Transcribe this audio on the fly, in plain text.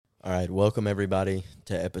All right, welcome everybody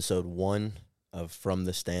to episode 1 of From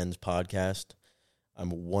the Stands podcast. I'm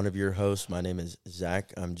one of your hosts. My name is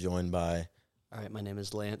Zach. I'm joined by... All right, my name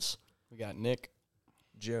is Lance. We got Nick.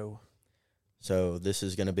 Joe. So this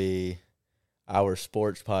is going to be our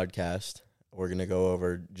sports podcast. We're going to go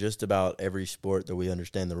over just about every sport that we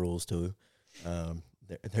understand the rules to.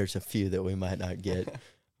 There's a few that we might not get.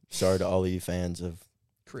 Sorry to all of you fans of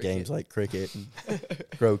games like cricket and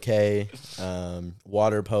croquet,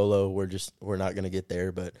 water polo. We're not going to get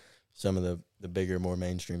there, but some of the bigger, more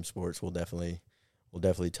mainstream sports we'll definitely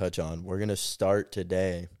touch on. We're going to start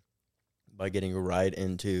today by getting right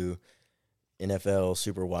into NFL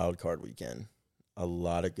Super Wildcard Weekend. A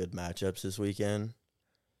lot of good matchups this weekend.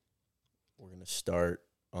 We're going to start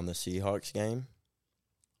on the Seahawks game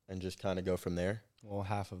and just kind of go from there. Well,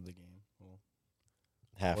 half of the game. Well,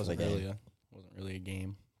 Half of the game. Wasn't really a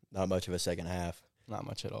game. Not much of a second half. Not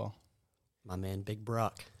much at all. My man, Big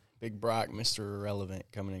Brock. Big Brock, Mr. Irrelevant,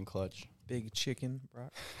 coming in clutch. Big chicken,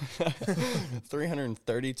 Brock.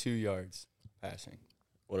 332 yards passing.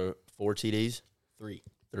 What are 4 TDs? 3.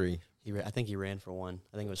 3. I think he ran for one.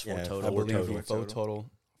 I think it was 4 Yeah, total. I Four believe total.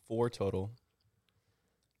 4 total,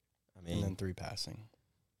 I and then mean, 3 passing.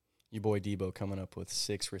 Your boy Debo coming up with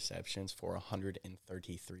 6 receptions for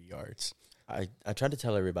 133 yards. I tried to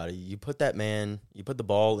tell everybody, you put the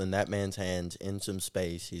ball in that man's hands in some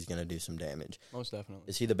space, he's going to do some damage. Most definitely.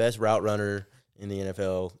 Is he the best route runner in the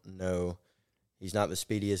NFL? No. He's not the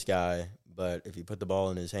speediest guy, but if you put the ball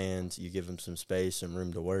in his hands, you give him some space, some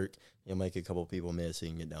room to work, he'll make a couple people miss, he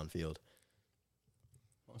can get downfield.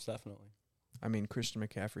 Most definitely. I mean, Christian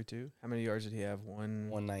McCaffrey, too. How many yards did he have?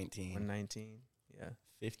 119. 119. Yeah.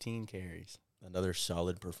 15 carries. Another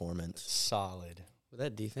solid performance. Solid. With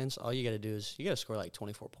that defense, all you got to do is you got to score like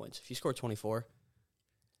 24 points. If you score 24,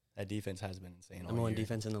 That defense has been insane all number one year.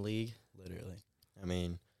 defense in the league. Literally. I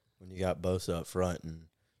mean, when you got Bosa up front and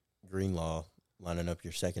Greenlaw lining up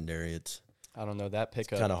your secondary, it's I don't know. That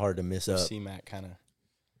pickup. kind of hard to miss up. C-Mac kind of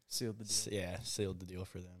Sealed the deal. sealed the deal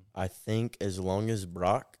for them. I think as long as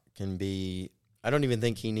Brock can be, I don't even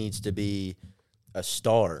think he needs to be a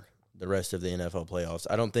star the rest of the NFL playoffs.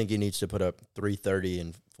 I don't think he needs to put up 330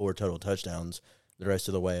 and 4 total touchdowns the rest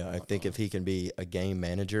of the way. I think if he can be a game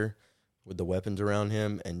manager with the weapons around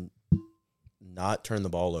him and not turn the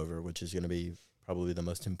ball over, which is going to be probably the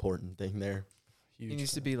most important thing there. Huge He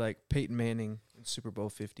needs to fan. be like Peyton Manning in Super Bowl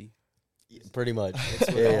 50. Pretty much. That's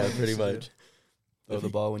what all Yeah, he pretty needs to do. much. Throw If the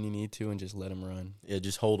he- ball when you need to and just let him run. Yeah,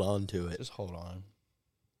 just hold on to it. Just hold on.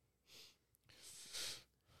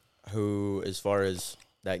 Who, as far as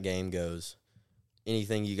that game goes,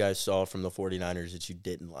 anything you guys saw from the 49ers that you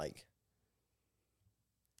didn't like?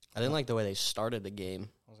 I didn't like the way they started the game.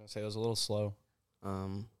 I was going to say it was a little slow. I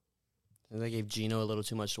think they gave Geno a little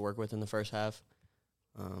too much to work with in the first half.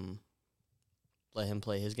 Let him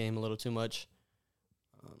play his game a little too much.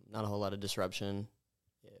 Not a whole lot of disruption.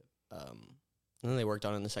 Yeah. And then they worked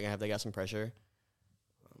on it in the second half. They got some pressure.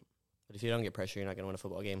 But if you don't get pressure, you're not going to win a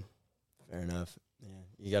football game. Fair enough. Yeah,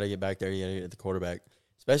 you got to get back there. You got to get the quarterback,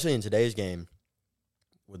 especially in today's game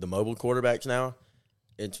with the mobile quarterbacks now.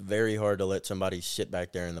 It's very hard to let somebody sit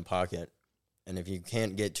back there in the pocket, and if you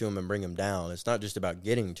can't get to him and bring him down, it's not just about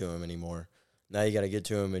getting to him anymore. Now you got to get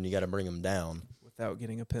to him and you got to bring him down. Without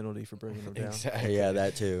getting a penalty for bringing him down. Exactly. Yeah,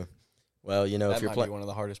 that too. Well, you know, That if you're might playing. be one of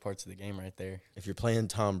the hardest parts of the game right there. If you're playing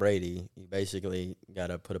Tom Brady, you basically got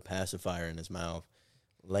to put a pacifier in his mouth,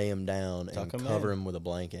 lay him down, Tuck and him cover in. him with a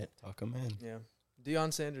blanket. Talk him in. Yeah.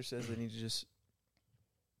 Deion Sanders says they need to just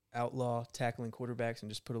outlaw tackling quarterbacks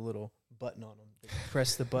and just put a little button on them.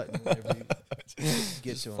 Press the button whenever you get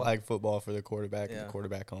Just to him. flag football for the quarterback Yeah. and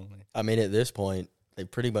quarterback only. I mean, at this point, they've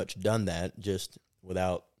pretty much done that just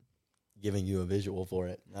without giving you a visual for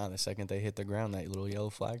it. Nah, the second they hit the ground, that little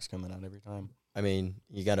yellow flag's coming out every time. I mean,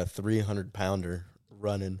 you got a 300-pounder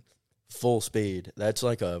running full speed. That's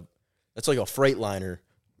like a Freightliner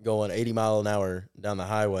going 80 mile an hour down the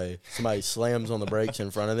highway. Somebody slams on the brakes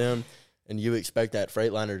in front of them, and you expect that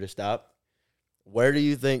Freightliner to stop. Where do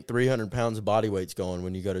you think 300 pounds of body weight's going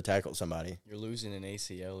when you go to tackle somebody? You're losing an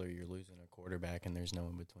ACL or you're losing a quarterback, and there's no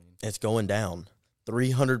in between. It's going down.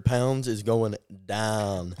 300 pounds is going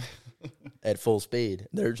down at full speed.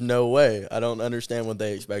 There's no way. I don't understand what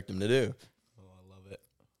they expect him to do. Oh, I love it.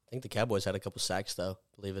 I think the Cowboys had a couple sacks, though,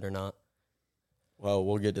 believe it or not. Well,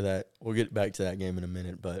 we'll get to that. We'll get back to that game in a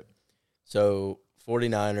minute. But so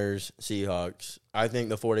 49ers, Seahawks. I think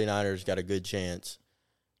the 49ers got a good chance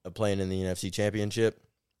of playing in the NFC Championship.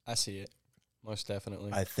 I see it. Most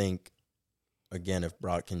definitely. I think, again, if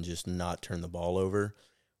Brock can just not turn the ball over,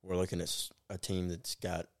 we're looking at a team that's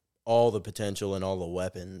got all the potential and all the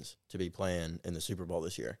weapons to be playing in the Super Bowl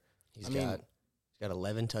this year. He's got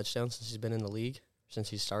 11 touchdowns since he's been in the league, since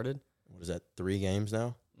he started. What is that, 3 games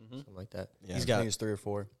now? Something like that. Yeah. I think it's 3 or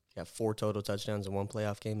 4. He's got 4 total touchdowns in 1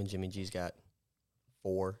 playoff game, and Jimmy G's got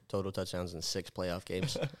 4 total touchdowns in 6 playoff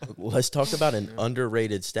games. Let's talk about an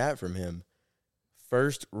underrated stat from him.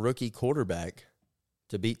 First rookie quarterback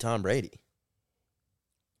to beat Tom Brady.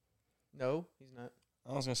 No, he's not.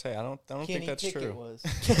 I was gonna say I don't think Kenny that's Pickett true. was.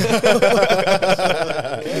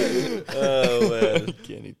 Oh, man.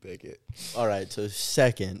 Kenny Pickett. All right, so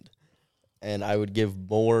second, and I would give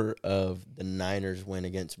more of the Niners win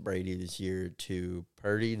against Brady this year to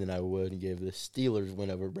Purdy than I would give the Steelers win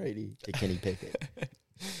over Brady to Kenny Pickett.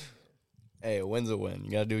 Hey, a win's a win.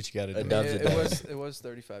 You gotta do what you gotta A do. dub's a dub. It was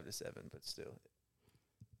 35-7, but still.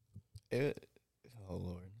 Oh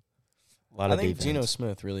Lord. A lot I of think defense. Geno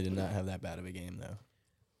Smith really did not have that bad of a game though.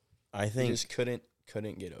 I He think just couldn't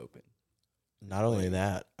get open. not only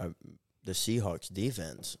that, the Seahawks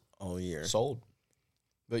defense all year. Sold.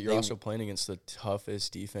 But you're They- also playing against the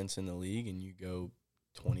toughest defense in the league, and you go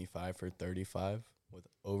 25 for 35 with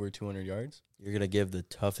over 200 yards. You're going to give the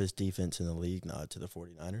toughest defense in the league nod to the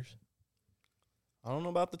 49ers? I don't know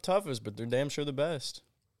about the toughest, but they're damn sure the best.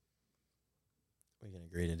 We can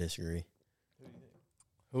agree to disagree.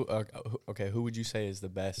 Who would you say is the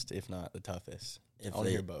best, if not the toughest? If I want to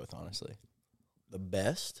they- hear both, honestly. The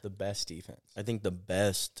best? The best defense. I think the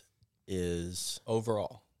best is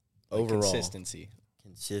Overall. Like overall. Consistency.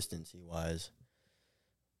 Consistency-wise.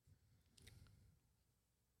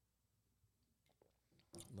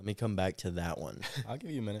 Let me come back to that one. I'll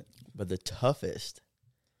give you a minute. But the toughest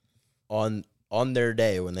on their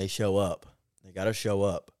day when they show up, they got to show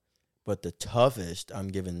up. But the toughest I'm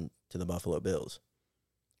giving to the Buffalo Bills.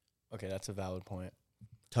 Okay, that's a valid point.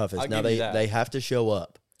 Toughest. I'll Now give you that. they have to show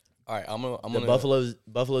up. All right, I'm The gonna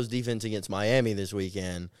Buffalo's defense against Miami this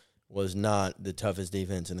weekend was not the toughest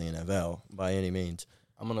defense in the NFL by any means.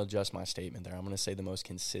 I'm gonna adjust my statement there. I'm gonna say the most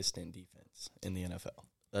consistent defense in the NFL.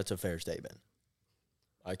 That's a fair statement.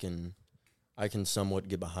 I can somewhat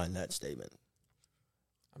get behind that statement.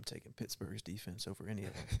 I'm taking Pittsburgh's defense over any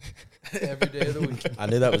of them. Every day of the week. I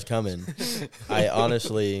knew that was coming. I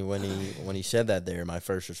honestly, when he said that there, my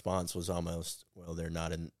first response was almost, well, they're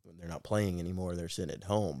not playing anymore. They're sitting at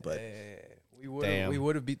home. But Hey, we Damn.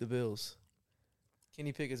 would have beat the Bills.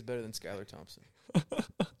 Kenny Pickett's better than Skylar Thompson.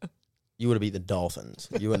 you would have beat the Dolphins.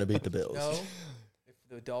 You wouldn't have beat the Bills. No, if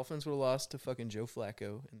the Dolphins would have lost to fucking Joe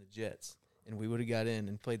Flacco and the Jets, and we would have got in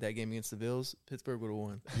and played that game against the Bills, Pittsburgh would have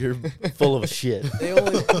won. You're full of shit. They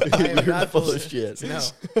only I am You're not full of shit. No,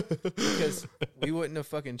 because we wouldn't have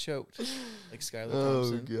fucking choked like Skylar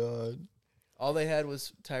Thompson. God. All they had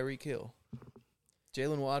was Tyreek Hill.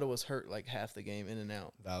 Jalen Waddle was hurt like half the game, in and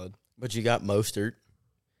out. Valid. But you got Mostert,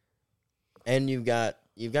 and you've got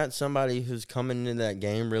somebody who's coming into that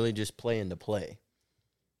game really just playing to play.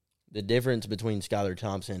 The difference between Skylar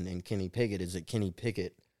Thompson and Kenny Pickett is that Kenny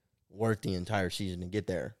Pickett worked the entire season to get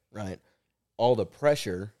there, right? All the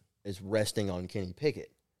pressure is resting on Kenny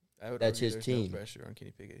Pickett. I would That's argue his there's team. No pressure on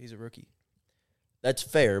Kenny Pickett. He's a rookie. That's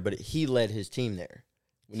fair, but he led his team there.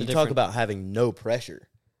 When It's you a talk different- about having no pressure,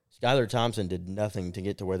 Skylar Thompson did nothing to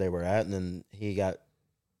get to where they were at, and then he got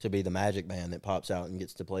to be the magic man that pops out and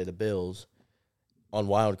gets to play the Bills on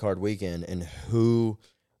Wild Card Weekend. And who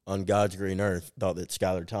on God's green earth thought that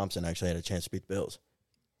Skylar Thompson actually had a chance to beat the Bills?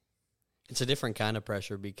 It's a different kind of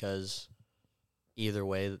pressure because either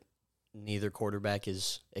way, neither quarterback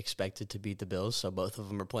is expected to beat the Bills, so both of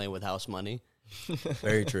them are playing with house money.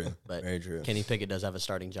 Very true. But Very true. Kenny Pickett does have a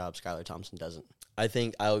starting job. Skylar Thompson doesn't. I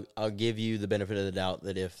think I'll give you the benefit of the doubt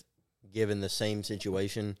that if given the same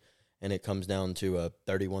situation and it comes down to a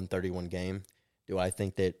 31-31 game, do I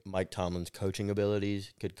think that Mike Tomlin's coaching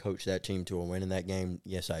abilities could coach that team to a win in that game?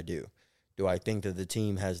 Yes, I do. Do I think that the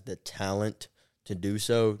team has the talent to do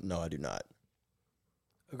so? No, I do not.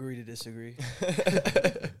 Agree to disagree.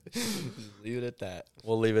 Leave it at that.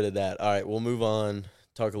 We'll leave it at that. All right, we'll move on.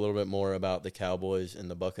 Talk a little bit more about the Cowboys and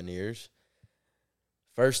the Buccaneers.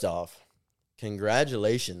 First off,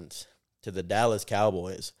 congratulations to the Dallas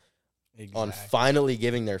Cowboys on finally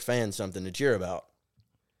giving their fans something to cheer about.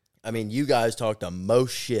 I mean, you guys talk the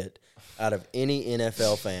most shit out of any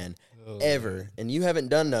NFL fan ever, and you haven't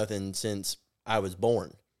done nothing since I was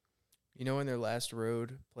born. You know when their last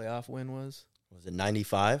road playoff win was? Was it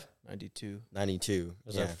 95? 92. 92. It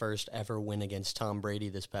was their first ever win against Tom Brady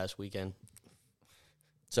this past weekend.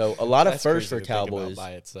 So a lot of That's firsts for crazy to think about Cowboys.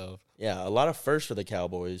 by itself. Yeah, a lot of firsts for the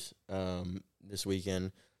Cowboys this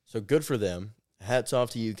weekend. So good for them. Hats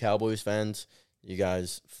off to you, Cowboys fans. You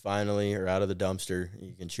guys finally are out of the dumpster.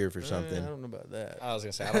 You can cheer for I something. don't know about that. I was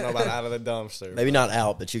gonna say I don't know about out of the dumpster. Maybe not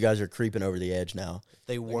out, but you guys are creeping over the edge now.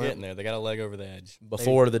 They They're weren't getting there. They got a leg over the edge.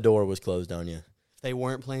 Before the door was closed on you. if they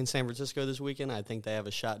weren't playing San Francisco this weekend, I think they have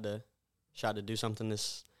a shot to do something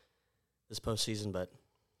this postseason. But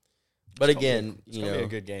Again, It's gonna be a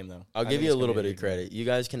good game though. I'll I give think you it's a little gonna bit be of credit.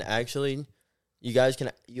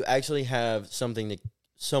 You actually have something to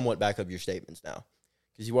somewhat back up your statements now,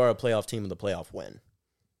 because you are a playoff team with a playoff win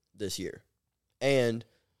this year, and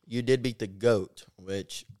you did beat the GOAT,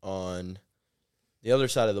 which on the other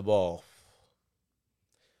side of the ball,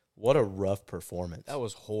 what a rough performance. That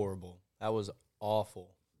was horrible. That was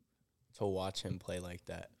awful to watch him play like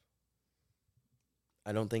that.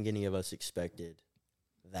 I don't think any of us expected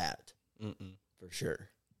that for sure.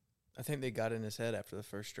 I think they got in his head after the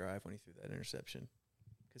first drive when he threw that interception,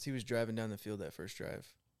 because he was driving down the field that first drive.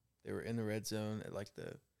 They were in the red zone at like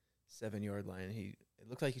the 7-yard line. It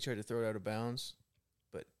looked like he tried to throw it out of bounds,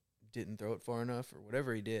 but didn't throw it far enough or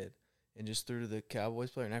whatever he did, and just threw to the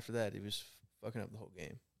Cowboys player. And after that, he was fucking up the whole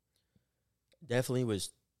game. Definitely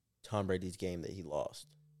was Tom Brady's game that he lost.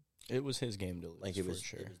 It was his game to lose. Like it for was,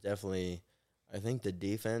 sure. it was definitely. I think the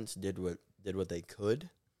defense did what they could.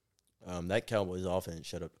 That Cowboys offense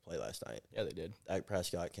showed up to play last night. Yeah, they did. Dak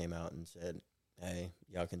Prescott came out and said, "Hey,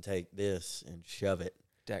 y'all can take this and shove it.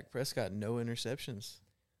 Dak Prescott, no interceptions.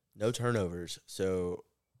 No turnovers." So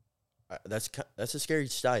that's a scary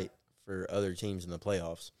sight for other teams in the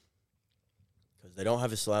playoffs, because they don't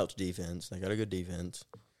have a slouch defense. They got a good defense.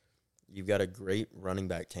 You've got a great running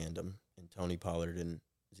back tandem in Tony Pollard and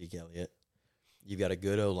Zeke Elliott. You've got a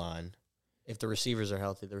good O-line. if the receivers are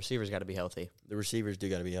healthy, the receivers got to be healthy. The receivers do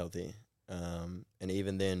got to be healthy. And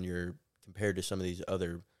even then, you're compared to some of these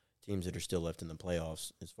other teams that are still left in the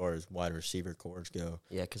playoffs as far as wide receiver cores go.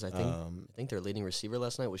 Yeah, because I think their leading receiver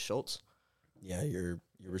last night was Schultz. Yeah, your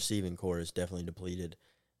receiving core is definitely depleted.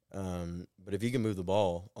 But if you can move the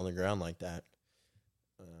ball on the ground like that,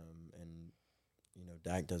 and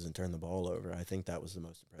Dak doesn't turn the ball over, I think that was the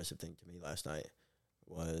most impressive thing to me last night.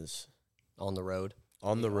 Was On the road.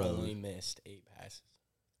 on the He road. only missed 8 passes.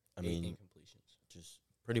 I 8 mean, incompletions. just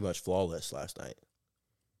pretty much flawless last night.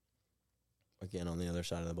 Again, on the other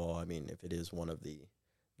side of the ball, I mean, if it is one of the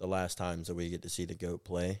last times that we get to see the GOAT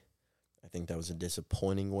play, I think that was a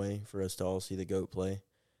disappointing way for us to all see the GOAT play.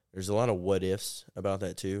 There's a lot of what ifs about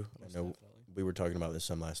that too. Most I know definitely. we were talking about this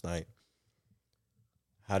some last night.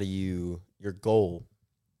 Your goal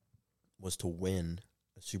was to win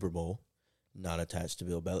a Super Bowl, not attached to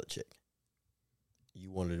Bill Belichick.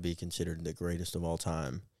 You wanted to be considered the greatest of all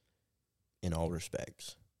time in all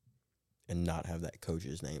respects and not have that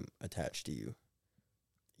coach's name attached to you.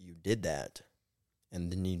 You did that, and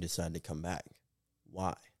then you decided to come back.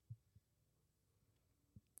 Why?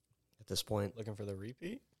 At this point, Looking for the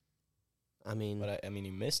repeat? I mean, But, I mean,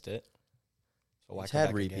 he missed it. So why He's come had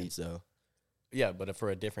back again? repeats, though. Yeah, but for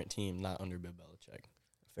a different team, not under Bill Belichick.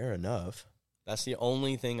 Fair enough. That's the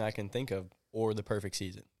only thing I can think of, or the perfect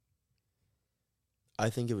season. I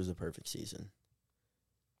think it was a perfect season.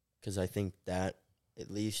 Because I think that, at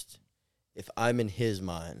least, if I'm in his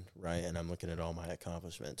mind, right, and I'm looking at all my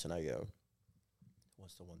accomplishments, and I go,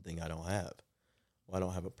 what's the one thing I don't have? Well, I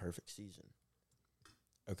don't have a perfect season.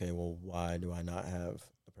 Okay, well, why do I not have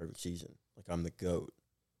a perfect season? Like, I'm the GOAT.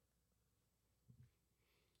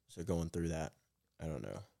 So going through that, I don't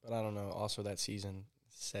know. But I don't know. Also, that season,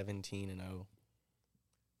 17-0, and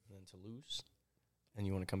then to lose, and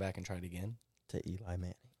you want to come back and try it again? To Eli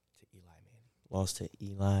Manning. To Eli Manning. Lost to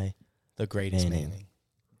Eli. The greatest Manning. Manning.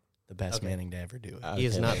 The best Okay. Manning to ever do it. he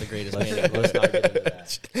is Okay, not wait. the greatest Let's- man. let's not get into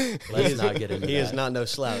that. Let's not get into He that. is not no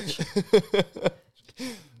slouch.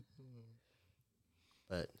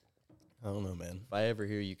 But I don't know, man. if I ever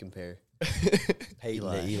hear you compare, Peyton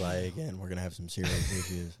Eli. to Eli again, we're going to have some serious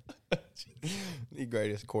issues. The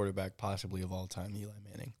greatest quarterback possibly of all time, Eli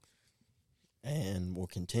Manning. And we'll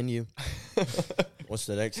continue. What's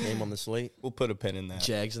the next game on the slate? We'll put a pin in that.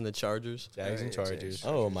 Jags and the Chargers. Jags and Yeah, Chargers.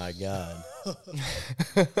 Oh, my God.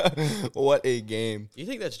 What a game. Do you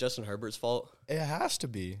think that's Justin Herbert's fault? It has to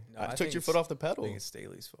be. No, I I took think your foot it's- off the I pedal. think it's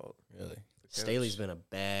Staley's fault. Really? Staley's been a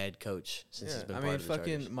bad coach since he's been part of the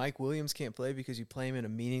fucking Chargers. Mike Williams can't play because you play him in a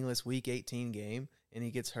meaningless Week 18 game, and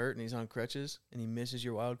he gets hurt and he's on crutches, and he misses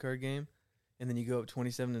your wild card game, and then you go up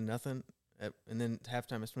 27-0, and then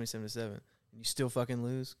halftime is 27-7, and you still fucking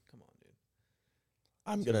lose. Come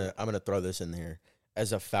on, dude. I'm gonna throw this in there.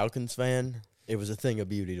 As a Falcons fan, it was a thing of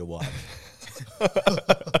beauty to watch.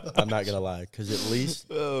 I'm not gonna lie, because at least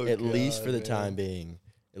for the time being,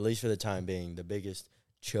 the biggest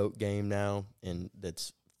choke game now, and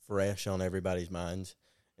that's fresh on everybody's minds,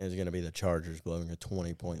 is going to be the Chargers blowing a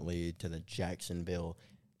 20-point lead to the Jacksonville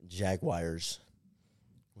Jaguars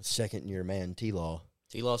with second-year man T-Law.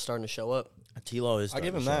 T-Law's starting to show up. T-Law is starting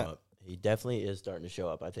give him to show that. up. He definitely is starting to show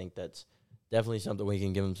up. I think that's definitely something we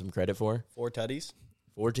can give him some credit for. 4 tutties?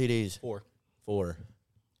 4 TDs. 4.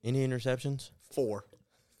 Any interceptions? 4.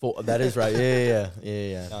 4. That is right.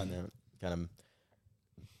 Yeah. None. Kind of.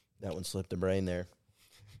 That one slipped the brain there.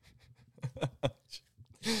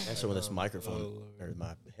 Also, with this microphone or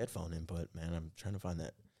my headphone input, man, I'm trying to find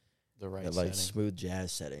that The right like setting. smooth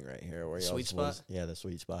jazz setting right here. Where Sweet y'all's spot? Yeah, the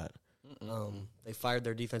sweet spot. They fired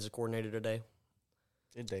their defensive coordinator today.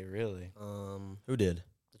 Did they really? Who did?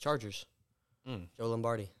 The Chargers. Mm. Joe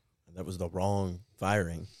Lombardi. That was the wrong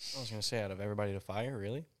firing. I was going to say, out of everybody to fire,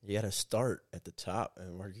 really? You got to start at the top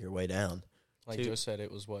and work your way down. Like Two- Joe said,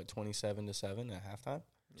 it was, 27-7 at halftime?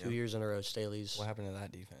 2 years in a row, Staley's What happened to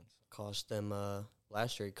that defense? cost them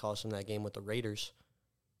last year. It cost them that game with the Raiders.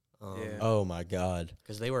 Yeah. Oh, my God.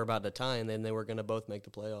 Because they were about to tie, and then they were going to both make the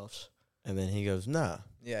playoffs. And then he goes, nah.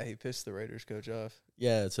 Yeah, he pissed the Raiders coach off.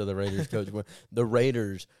 Yeah, so the Raiders coach went. The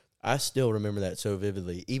Raiders, I still remember that so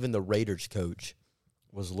vividly. Even the Raiders coach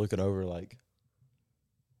was looking over like,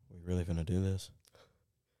 we really going to do this?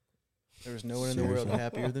 There was no one in the world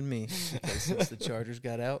happier than me because since the Chargers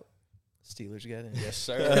got out, Steelers got in. Yes,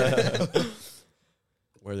 sir.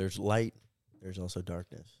 Where there's light, there's also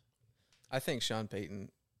darkness. I think Sean Payton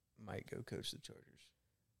might go coach the Chargers.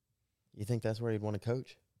 You think that's where he'd want to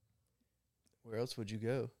coach? Where else would you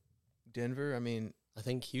go? Denver? I mean, I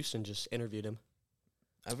think Houston just interviewed him.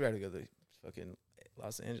 I'd rather go to fucking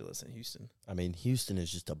Los Angeles than Houston. I mean, Houston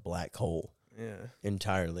is just a black hole Yeah.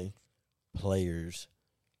 entirely. Players,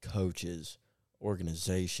 coaches,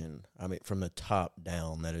 organization. I mean, from the top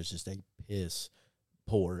down, that is just a piss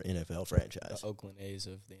poor NFL franchise. The Oakland A's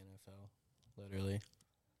of the NFL, literally.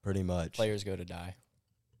 Pretty much. Players go to die.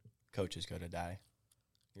 Coaches go to die.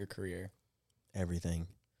 Your career. Everything.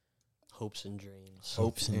 Hopes and dreams.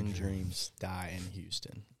 Hopes and dreams die in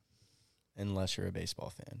Houston. Unless you're a baseball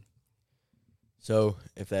fan. So,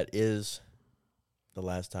 if that is the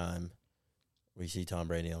last time we see Tom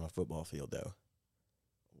Brady on a football field, though,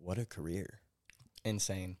 what a career.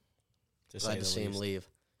 Insane. To say Glad the to see him least. leave.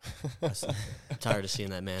 I s- I'm tired of seeing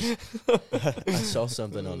that man. I saw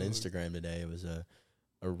something on Instagram today. It was a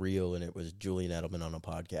reel, and it was Julian Edelman on a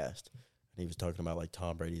podcast. And he was talking about, like,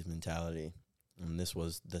 Tom Brady's mentality. And this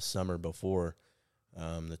was the summer before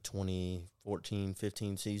the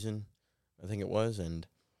 2014-15 season, I think it was. And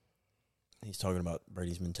he's talking about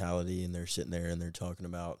Brady's mentality, and they're sitting there, and they're talking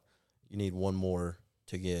about, you need one more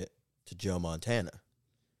to get to Joe Montana.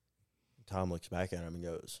 Tom looks back at him and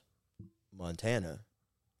goes, Montana?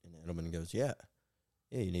 And Edelman goes, yeah,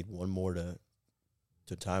 you need one more to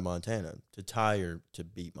tie Montana, to tie or to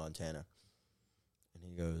beat Montana. And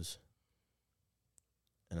he goes,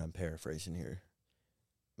 and I'm paraphrasing here,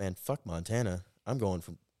 man, fuck Montana. I'm going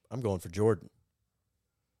for Jordan.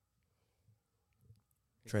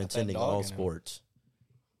 Transcending dog all in him. sports.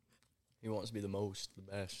 He wants to be the most, the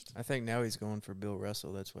best. I think now he's going for Bill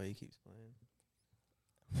Russell. That's why he keeps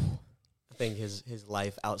playing. I think his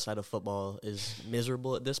life outside of football is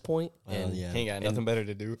miserable at this point. Well, and yeah. He ain't got nothing better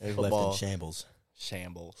to do. They've Football. left in shambles.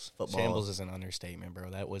 Shambles. Football. Shambles is an understatement,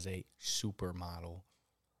 bro. That was a supermodel.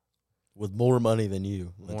 With more money than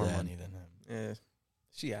you. with More that. money than him. Yeah.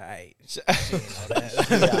 She aight.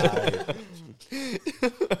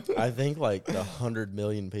 I think like the 100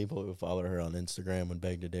 million people who follow her on Instagram would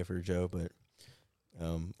beg to differ, Joe. But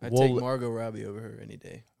I'd we'll- take Margot Robbie over her any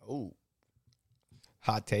day. Oh.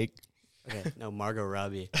 Hot take. Okay, no, Margot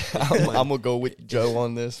Robbie. I'm going to go with Joe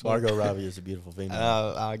on this one. Margot Robbie is a beautiful female.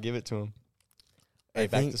 I'll give it to him. I Hey,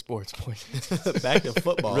 back think- to sports, boys. Back to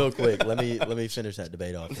football. Real quick, let me finish that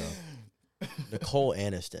debate off though. Nicole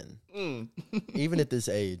Aniston. Even at this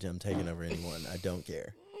age, I'm taking over anyone. I don't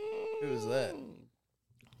care. Who was that?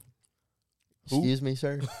 Who? Excuse me,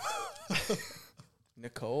 sir.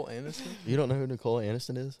 Nicole Aniston? You don't know who Nicole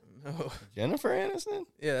Aniston is? No. Jennifer Aniston?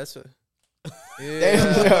 Yeah, that's what.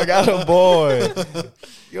 Damn, I got a boy.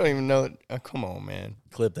 You don't even know. Come on, man.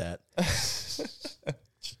 Clip that.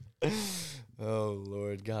 Oh,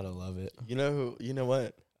 Lord. Gotta love it. You know who? You know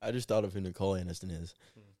what? I just thought of who Nicole Aniston is.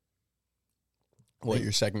 What, Think-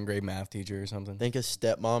 your second grade math teacher or something? Think of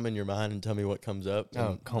stepmom in your mind and tell me what comes up. Oh,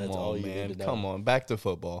 and come that's all on, you need man. to know. Come on. Back to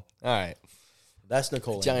football. All right. That's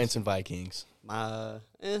Nicole Giants and Vikings. My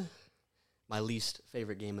least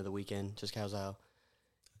favorite game of the weekend. Just cause how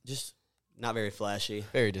Just not very flashy.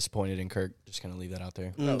 Very disappointed in Kirk. Just going to leave that out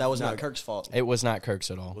there. That was not- not Kirk's fault. It was not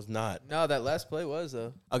Kirk's at all. was not. No, that last play was,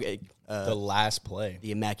 though. Okay, The last play.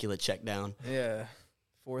 the immaculate check down. Yeah.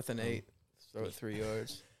 4th and 8. Throw it 3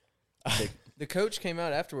 yards. The coach came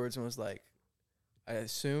out afterwards and was like, I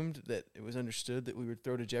assumed that it was understood that we would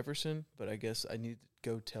throw to Jefferson, but I guess I need to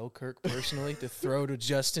go tell Kirk personally to throw to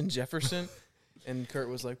Justin Jefferson. And Kurt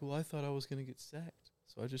was like, well, I thought I was going to get sacked,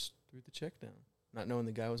 so I just threw the check down, not knowing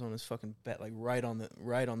the guy was on his fucking bat, like right on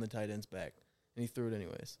the tight end's back, and he threw it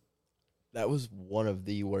anyways. That was one of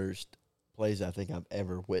the worst plays I think I've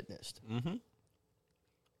ever witnessed. Mm-hmm.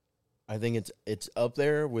 I think it's up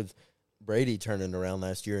there with Brady turning around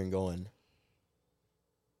last year and going,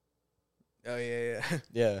 Oh yeah,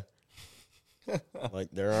 yeah. yeah. Like,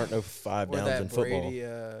 there aren't no five Or downs that in football. Brady,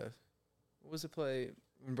 what was the play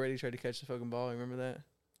when Brady tried to catch the fucking ball? You remember that?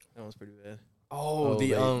 That was pretty bad. Oh,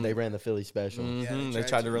 they ran the Philly special. Mhm, Yeah, they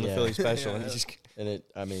tried to run the Yeah. Philly special, Yeah. and he just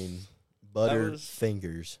And butter was-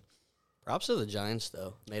 fingers. Props to the Giants,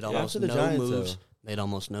 though. Made Props almost to the no Giants, moves. though. Made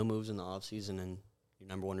almost no moves in the offseason, and your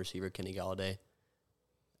number one receiver, Kenny Galladay,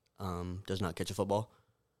 does not catch a football.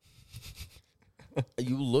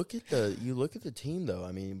 You look at the team though.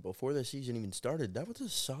 I mean, before the season even started, that was a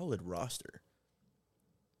solid roster.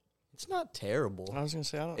 It's not terrible. I was gonna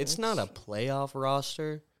say I don't. It's not a playoff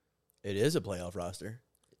roster. It is a playoff roster.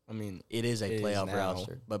 I mean, It is a It is playoff now.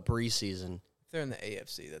 roster, but preseason, If they're in the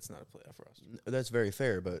AFC, that's not a playoff roster. That's very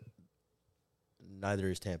fair, but neither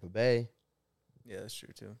is Tampa Bay. Yeah, that's true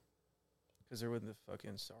too. Because they're with the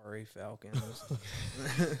fucking sorry Falcons.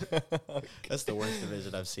 that's the worst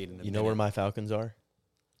division I've seen in a You know where my Falcons are?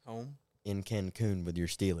 Home. In Cancun with your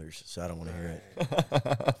Steelers, so I don't want to hear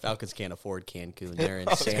it. Falcons can't afford Cancun. They're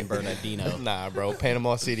in San Bernardino. nah, bro.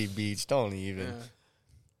 Panama City Beach. Don't even. Yeah.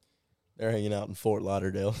 They're hanging out in Fort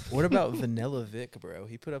Lauderdale. What about Vanilla Vic, bro?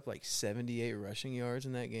 He put up like 78 rushing yards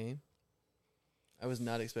in that game. I was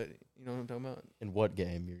not expecting. You know what I'm talking about? In what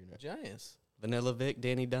game you're gonna? Giants. Vanilla Vic,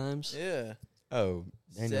 Danny Dimes. Yeah. Oh,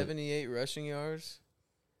 Daniel, 78 rushing yards.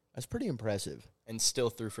 that's pretty impressive. And still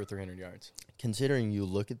threw for 300 yards. Considering you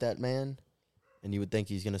look at that man, and you would think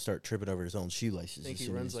he's gonna start tripping over his own shoelaces. Think as he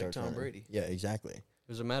soon as runs like starts Tom running. Brady. Yeah, exactly. It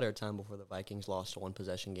was a matter of time before the Vikings lost a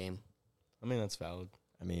one-possession game. I mean, that's valid.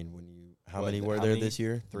 I mean, how What, many were how there many? this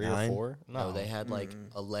year? 3 9? or 4? No, they had like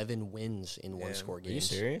Mm-mm. 11 wins in Yeah. one-score Are you games.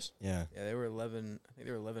 serious? Yeah, Yeah, they were 11. I think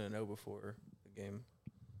they were 11-0 before the game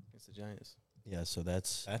against the Giants. yeah. So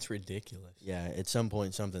that's That's ridiculous. yeah. At some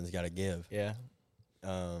point, something's got to give. Yeah.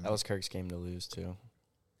 Um, That was Kirk's game to lose, too.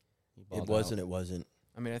 He it balled wasn't. out. It wasn't.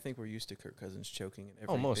 I mean, I think we're used to Kirk Cousins choking in every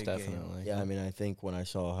Oh, most big game. definitely. Yeah, I mean, I think when I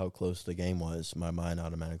saw how close the game was, my mind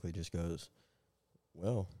automatically just goes,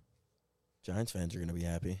 well, Giants fans are going to be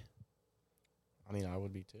happy. I mean, I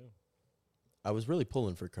would be, too. I was really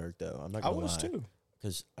pulling for Kirk, though. I'm not I going to was, lie. too.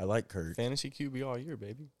 Because I like Kirk. Fantasy QB all year,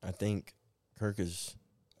 baby. I think Kirk is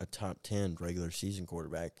a top 10 regular season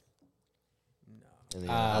quarterback. No. In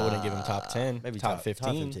the I wouldn't give him top 10. maybe top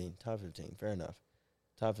 15. Top 15. Fair enough.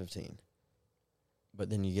 Top 15. But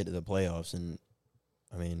then you get to the playoffs, and,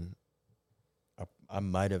 I mean, I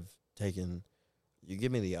might have taken – you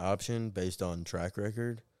give me the option based on track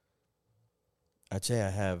record, I'd say I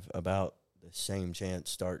have about the same chance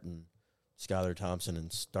starting Skylar Thompson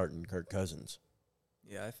and starting Kirk Cousins.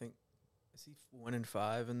 Yeah, I think is he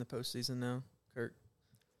 1-5 in the postseason now? Kirk,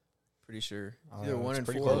 pretty sure. It's either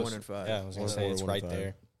 1-4 or 1-5. Yeah, I was going to 1-4, say it's right 1-5.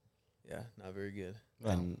 there. Yeah, not very good.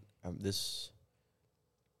 And this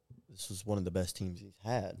was one of the best teams he's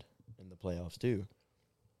had in the playoffs too.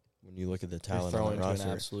 When you look at the You're talent on throwing the to an roster,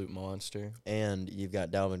 absolute monster. and you've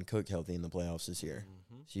got Dalvin Cook healthy in the playoffs this year,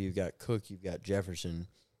 Mm-hmm. so you've got Cook, you've got Jefferson,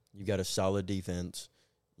 you've got a solid defense,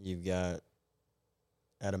 you've got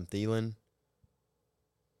Adam Thielen,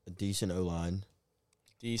 a decent O line.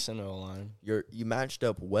 Decent O-line. You matched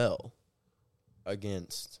up well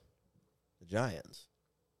against the Giants.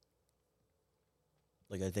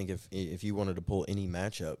 Like, I think if you wanted to pull any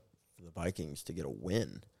matchup for the Vikings to get a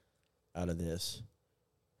win out of this,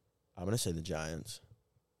 I'm going to say the Giants.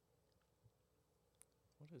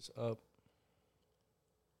 What is up?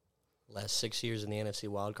 Last 6 years in the NFC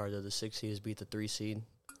wildcard, though, the 6 seed has beat the 3 seed.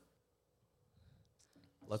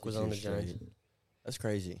 Luck was 6 on the years Giants. straight. That's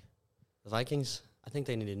crazy. The Vikings, I think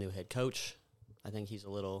they need a new head coach. I think he's a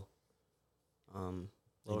little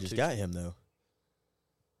They just too- got him, though.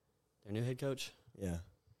 Their new head coach? Yeah.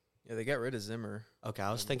 Yeah, they got rid of Zimmer. Okay,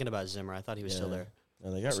 I was thinking about Zimmer. I thought he was still Yeah. there.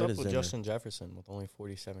 No, they got What's rid up of with Zimmer. Justin Jefferson with only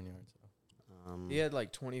 47 yards? He had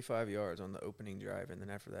like 25 yards on the opening drive, and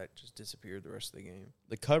then after that, just disappeared the rest of the game.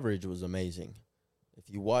 The coverage was amazing.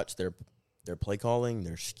 If you watch their play calling,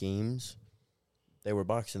 their schemes, they were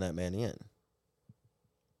boxing that man in.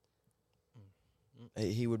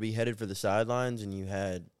 He would be headed for the sidelines, and you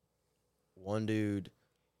had one dude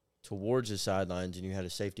towards the sidelines, and you had a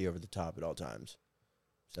safety over the top at all times.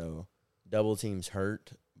 So double teams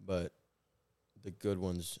hurt, but the good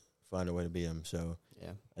ones find a way to beat them. So Yeah.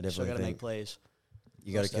 I Still definitely got to make think plays.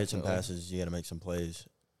 you got to Most catch some definitely. passes. You got to make some plays.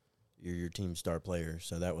 You're your team's star player.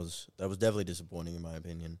 So that was definitely disappointing in my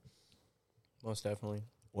opinion. Most definitely.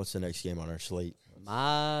 What's the next game on our slate?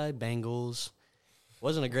 My Bengals.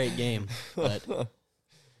 Wasn't a great game, but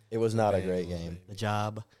It was not a great Bengals, game. baby. the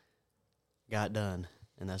job got done,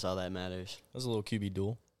 and that's all that matters. That was a little QB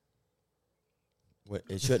duel.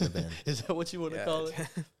 It shouldn't have been. Is that what you want to call it?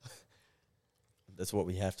 That's what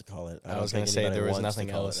we have to call it. I don't was going think to say anybody there was wants to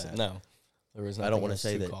nothing call it else. that. No. There was nothing I don't want to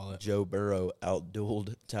else say call that it. Joe Burrow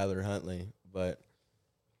outdueled Tyler Huntley, but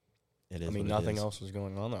it is. I mean, what it nothing is. else was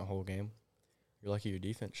going on that whole game. You're lucky your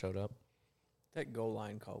defense showed up. That goal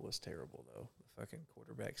line call was terrible, though. The fucking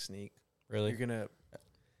quarterback sneak. Really? You're gonna.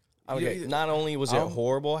 Okay, you- not only was it I'll-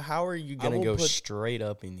 horrible, how are you going will to go put- straight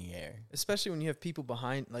up in the air? Especially when you have people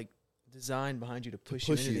behind, like designed behind you to push,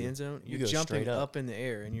 push you into you. the end zone. You You're go jumping straight up. up in the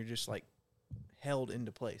air, and you're just like held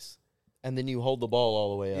into place. And then you hold the ball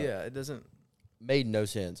all the way up. Yeah, it doesn't. Made no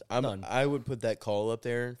sense. None. I would put that call up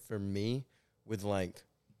there for me with like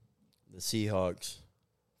the Seahawks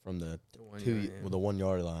from the The 1 yard, yeah. the 1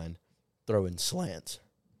 yard line throwing slants.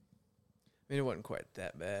 I mean, it wasn't quite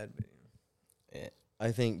that bad, but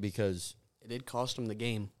I think because It did cost them the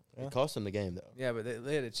game. Yeah. it cost them the game though. yeah, but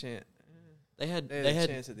they had a chance. They had They had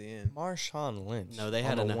a chance at the end. Marshawn Lynch. No, they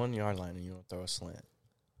had on the enough- 1 yard line and you don't throw a slant.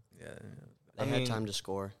 Yeah, they I had mean- time to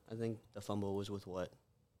score. I think the fumble was with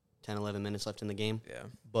 10, 11 minutes left in the game. yeah.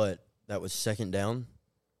 But that was second down.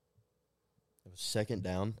 It was second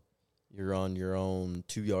down. You're on your own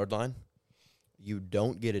 2 yard line. You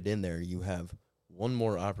don't get it in there. You have one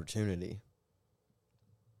more opportunity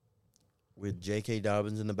with J.K.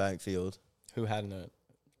 Dobbins in the backfield. Who had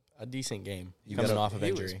a decent game. You Coming gotta- off of He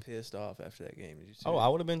injury. was pissed off after that game. Did you see? Oh, it? I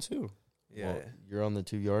would have been too. yeah. Well, you're on the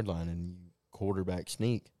 2 yard line and you quarterback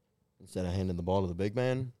sneak instead of handing the ball to the big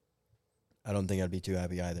man. I don't think I'd be too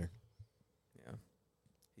happy either. Yeah.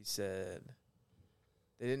 He said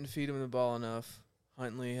they didn't feed him the ball enough.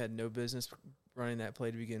 Huntley had no business running that play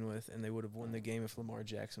to begin with, and they would have won the game if Lamar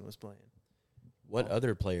Jackson was playing. What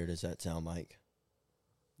other player does that sound like?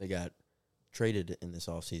 They got traded in this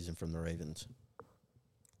offseason from the Ravens.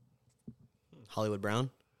 Hollywood Brown,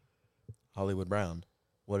 Hollywood Brown.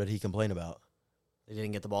 What did he complain about? they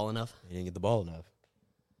didn't get the ball enough. He didn't get the ball enough.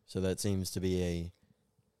 So that seems to be a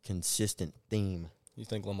consistent theme. You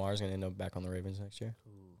think Lamar's going to end up back on the Ravens next year?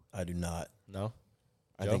 I do not. No?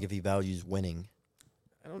 I Joe? think if he values winning,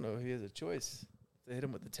 I don't know if he has a choice. If they hit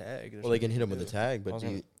him with the tag. there's well, they can nothing hit him to with a do. tag. I But was do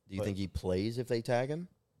gonna- you but- think he plays if they tag him?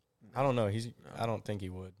 I don't know. No. I don't think he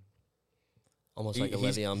would. Almost He- like a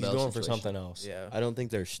he's Le'Veon he's Bell going for situation. something else. Yeah. I don't think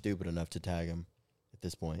they're stupid enough to tag him at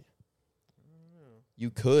this point. I don't know. You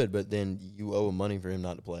could, but then you owe him money for him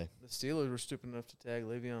not to play. The Steelers were stupid enough to tag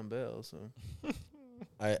Le'Veon Bell, so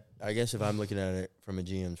I guess if I'm looking at it from a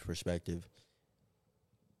GM's perspective,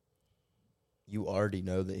 you already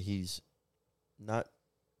know that he's not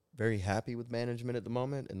very happy with management at the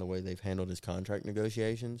moment and the way they've handled his contract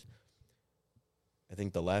negotiations. I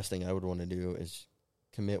think the last thing I would want to do is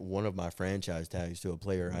commit one of my franchise tags to a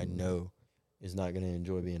player I know is not going to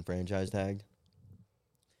enjoy being franchise tagged.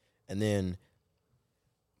 And then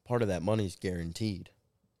part of that money is guaranteed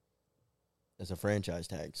as a franchise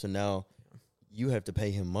tag. So now you have to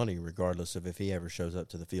pay him money regardless of if he ever shows up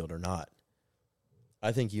to the field or not.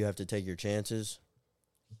 I think you have to take your chances,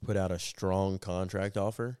 put out a strong contract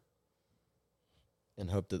offer, and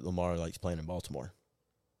hope that Lamar likes playing in Baltimore.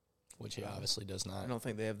 Which he obviously does I not. don't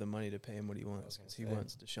think they have the money to pay him what he wants. gonna 'Cause he say.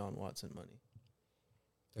 wants Deshaun Watson money.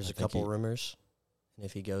 There's I a think couple he- rumors, and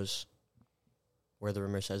if he goes where the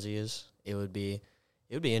rumor says he is, it would be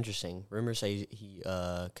interesting. Rumors say he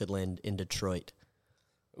could land in Detroit.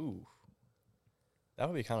 Ooh. That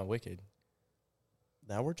would be kind of wicked.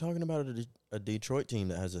 Now we're talking about a Detroit team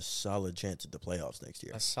that has a solid chance at the playoffs next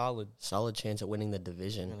year. A solid. Solid chance at winning the I'm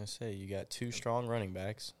division. going to say you got two strong running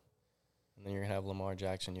backs, and then you're going to have Lamar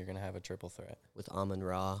Jackson. You're going to have a triple threat. With Amon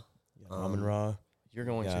Ra, Amon Ra, You're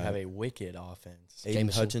going to Yeah. have a wicked offense. Aiden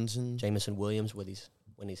Jameson. Hutchinson, Jameson Williams when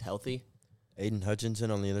he's healthy. Aiden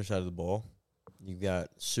Hutchinson on the other side of the ball. You've got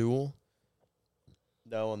Sewell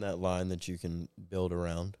now on that line that you can build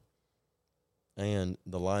around. And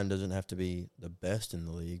the line doesn't have to be the best in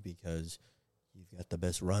the league because you've got the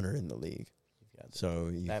best runner in the league. You've got So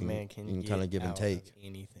you that can, man can you can get kind of give and out take. of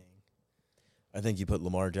anything. I think you put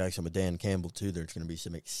Lamar Jackson with Dan Campbell, too. There's going to be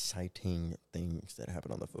some exciting things that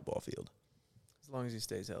happen on the football field. As long as he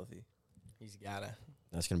stays healthy. He's got to.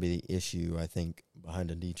 That's going to be the issue, I think, behind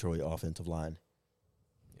a Detroit offensive line.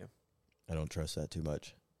 Yep. I don't trust that too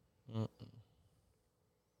much.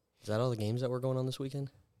 Is that all the games that were going on this weekend?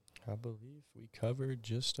 I believe we covered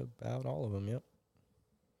just about all of them. Yep.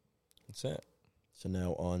 That's it. So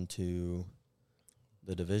now on to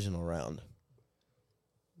the divisional round.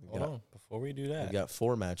 Hold on. Before we do that. We've got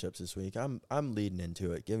 4 matchups this week. I'm leading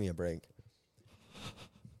into it. Give me a break.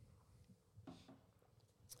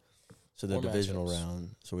 So the 4 divisional matchups.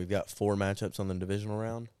 round. So we've got 4 matchups on the divisional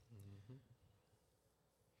round.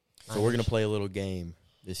 Mm-hmm. So we're going to play a little game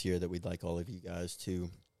this year that we'd like all of you guys to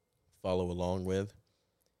follow along with.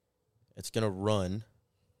 It's going to run.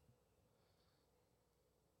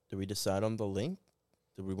 Did we decide on the length?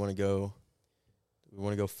 Do we want to go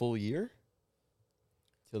full year?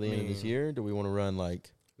 Till the end of this year? Do we want to run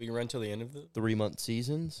like We can run till the end of the 3-month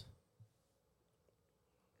seasons?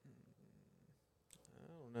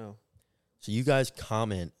 I don't know. So you guys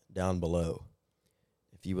comment down below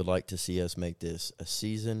if you would like to see us make this a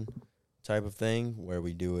season type of thing where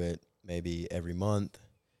we do it maybe every month,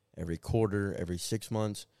 every quarter, every 6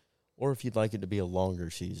 months, or if you'd like it to be a longer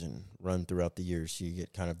season, run throughout the year so you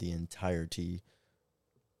get kind of the entirety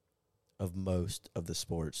of most of the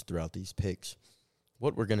sports throughout these picks.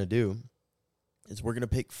 What we're going to do is we're going to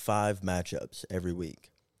pick 5 matchups every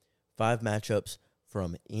week. 5 matchups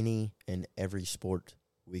from any and every sport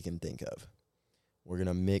we can think of. We're going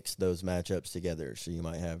to mix those matchups together. So you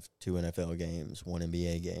might have 2 NFL games, 1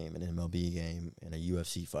 NBA game, an MLB game, and a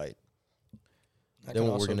UFC fight. That Then can what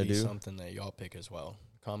we're also gonna be do- something that y'all pick as well.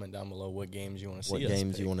 Comment down below what games you want to see What us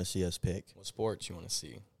games pick, you want to see us pick. what sports you want to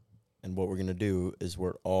see. And what we're going to do is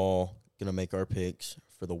we're all going to make our picks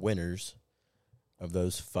for the winners of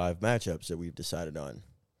those 5 matchups that we've decided on.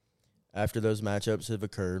 After those matchups have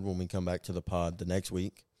occurred, when we come back to the pod the next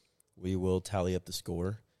week, we will tally up the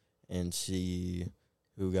score and see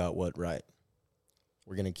who got what right.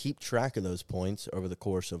 We're going to keep track of those points over the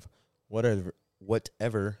course of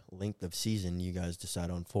whatever length of season you guys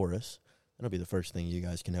decide on for us. That'll be the first thing you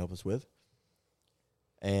guys can help us with.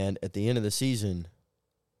 And at the end of the season,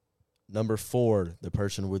 number 4, the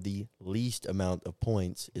person with the least amount of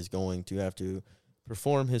points, is going to have to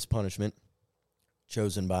perform his punishment,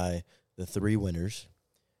 chosen by the 3 winners,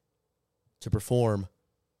 to perform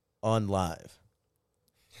on live.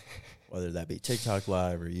 Whether that be TikTok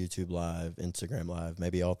Live or YouTube Live, Instagram Live,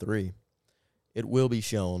 maybe all 3. It will be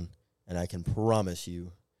shown, and I can promise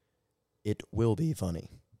you it will be funny.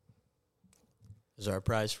 Is there a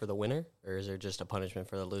prize for the winner, or is there just a punishment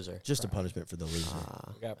for the loser? Just a punishment for the loser.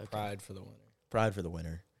 We got Okay. pride for the winner. Pride for the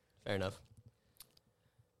winner. Fair enough.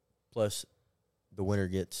 Plus, the winner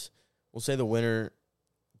gets, we'll say the winner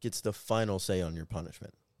gets the final say on your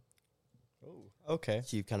punishment. Oh, okay.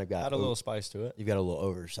 So you've kind of got Add a little spice to it. you've got a little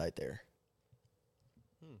oversight there.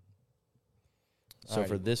 So Alrighty,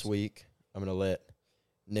 for this boys. week, I'm going to let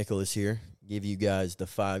Nicholas here give you guys the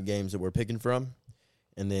 5 games that we're picking from,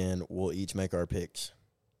 and then we'll each make our picks.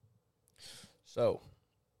 So,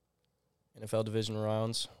 NFL division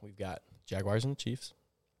rounds, we've got Jaguars and the Chiefs.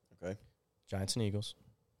 Okay. Giants and Eagles.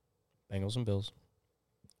 Bengals and Bills.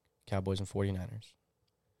 Cowboys and 49ers.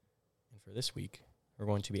 And for this week, we're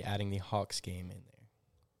going to be adding the Hawks game in there.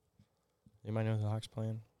 Anybody know who the Hawks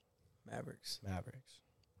playing? Mavericks. Mavericks.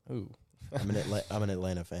 Ooh. I'm an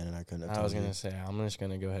Atlanta fan, and I couldn't have I was told going you. to say, I'm just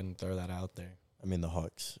going to go ahead and throw that out there. I mean, the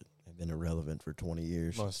Hawks have been irrelevant for 20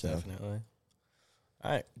 years. Most so definitely.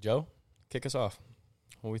 All right, Joe, kick us off.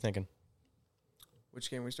 What are we thinking? Which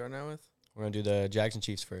game we starting out with? We're going to do the Jags and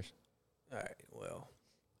Chiefs first. All right. Well,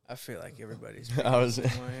 I feel like everybody's. I was-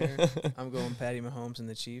 I'm going Patty Mahomes and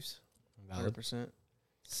the Chiefs. Valid. 100%.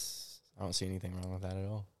 I don't see anything wrong with that at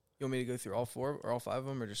all. You want me to go through all 4 or all 5 of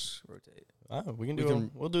them, or just rotate? We can We do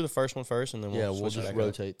can- we'll do the first one first, and then yeah, we'll we'll switch just it back up.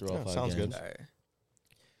 rotate through all Yeah, 5 sounds games. good. All right.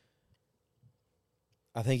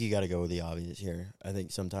 I think you got to go with the obvious here. I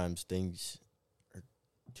think sometimes things are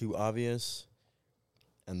too obvious,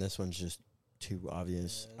 and this one's just too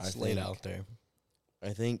obvious. It's laid out there. I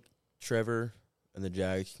think Trevor and the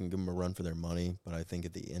Jags can give them a run for their money, but I think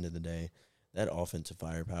at the end of the day, that offensive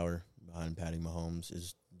firepower behind Patty Mahomes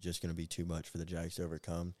is just going to be too much for the Jags to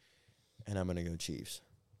overcome, and I'm going to go Chiefs.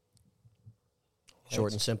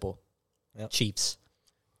 Short and simple. Yep. Chiefs.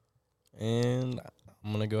 And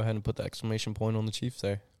I'm going to go ahead and put the exclamation point on the Chiefs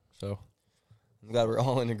there. So I'm glad we're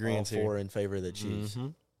all in All agreement 4 here. in favor of the Chiefs.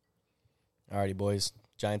 Mhm. Alrighty, boys.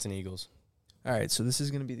 Giants and Eagles. All right, so this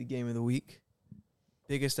is going to be the game of the week.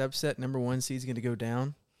 Biggest upset, number 1 seed's going to go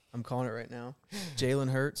down. I'm calling it right now.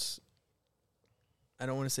 Jalen Hurts. I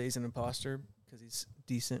don't want to say he's an imposter because he's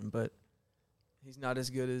decent, but he's not as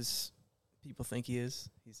good as people think he is.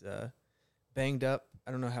 He's banged up.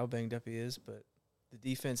 I don't know how banged up he is, but the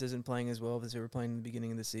defense isn't playing as well as they were playing in the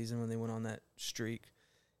beginning of the season when they went on that streak.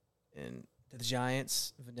 And The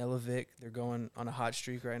Giants, Vanilla Vic, they're going on a hot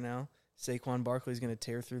streak right now. Saquon Barkley's going to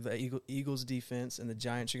tear through the Eagles defense, and the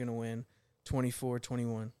Giants are going to win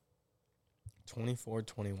 24-21.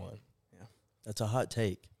 24-21. That's a hot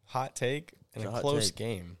take. Hot take and It's a a hot close take.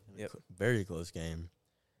 game. Yep. Very close game.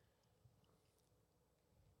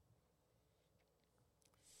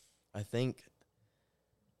 I think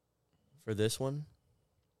for this one,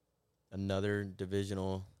 another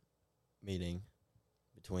divisional meeting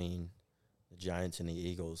between the Giants and the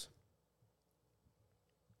Eagles.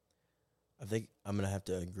 I think I'm going to have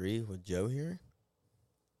to agree with Joe here,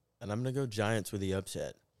 and I'm going to go Giants with the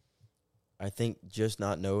upset. I think just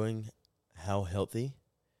not knowing how healthy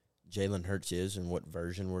Jalen Hurts is and what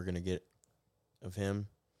version we're going to get of him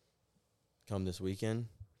come this weekend,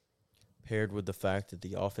 paired with the fact that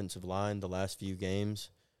the offensive line the last few games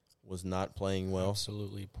was not playing well.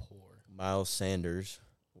 Absolutely poor. Miles Sanders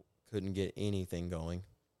couldn't get anything going.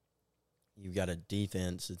 You've got a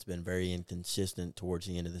defense that's been very inconsistent towards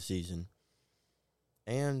the end of the season.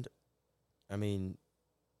 And, I mean,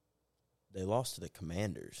 they lost to the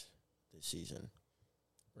Commanders this season,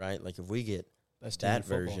 right? Like, if we get Best team in that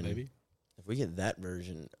football, version, baby. if we get that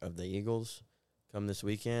version of the Eagles come this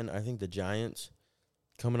weekend, I think the Giants,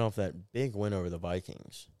 coming off that big win over the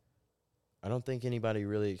Vikings, I don't think anybody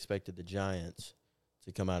really expected the Giants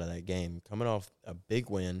to come out of that game. Coming off a big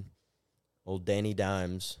win, old Danny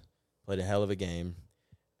Dimes played a hell of a game,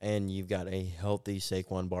 and you've got a healthy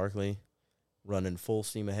Saquon Barkley running full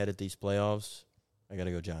steam ahead at these playoffs. I got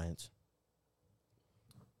to go Giants.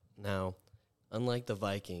 Now, unlike the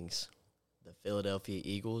Vikings, the Philadelphia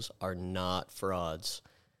Eagles are not frauds.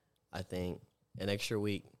 I think an extra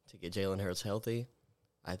week to get Jalen Hurts healthy,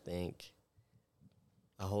 I think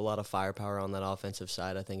a whole lot of firepower on that offensive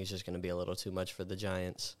side, I think is just going to be a little too much for the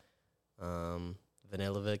Giants.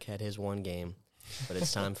 Vanilla Vic had his one game, but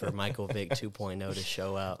it's time for Michael Vick 2.0 to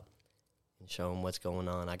show out and show him what's going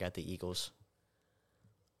on. I got the Eagles.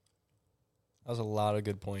 That was a lot of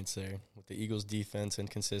good points there with the Eagles' defense and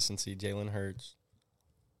consistency. Jalen Hurts.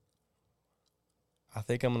 I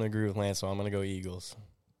think I'm going to agree with Lance, so I'm going to go Eagles.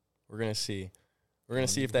 We're going to see. We're going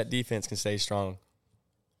to see if that defense can stay strong.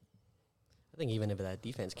 I think even if that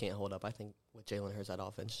defense can't hold up, I think with Jalen Hurts, that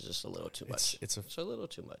offense is just a little too much. It's a little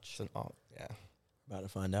too much. yeah. About to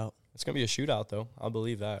find out. It's going to be a shootout, though. I'll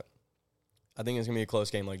believe that. I think it's going to be a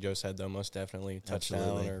close game, like Joe said, though. Most definitely. Touchdown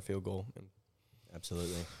Absolutely. or field goal.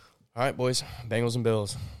 Absolutely. All right, boys. Bengals and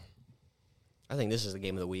Bills. I think this is the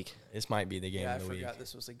game of the week. This might be the game I of the week. forgot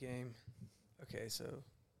this was a game. Okay, so,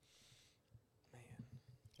 man.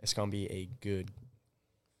 It's going to be a good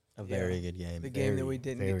A Yeah. very good game. The game that very, we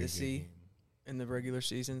didn't very get to good see game. in the regular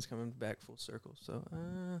season's coming back full circle. So,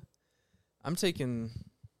 I'm taking.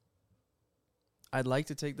 I'd like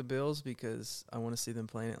to take the Bills because I want to see them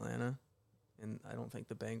play in Atlanta, and I don't think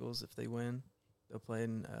the Bengals, if they win, they'll play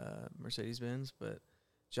in Mercedes-Benz. But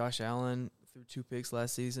Josh Allen threw 2 picks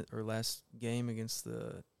last game against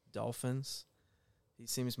the Dolphins. He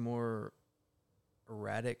seems more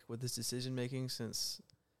erratic with his decision making since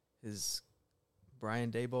his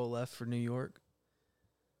Brian Daboll left for New York.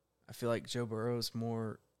 I feel like Joe Burrow is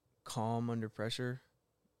more calm under pressure.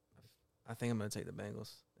 I think I'm going to take the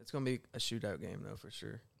Bengals. It's going to be a shootout game, though, for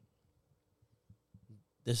sure.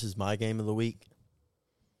 This is my game of the week.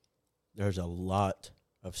 There's a lot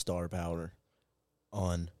of star power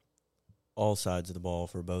on all sides of the ball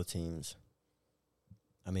for both teams.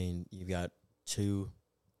 I mean, you've got 2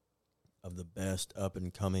 of the best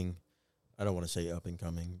up-and-coming, I don't want to say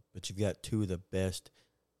up-and-coming, but you've got 2 of the best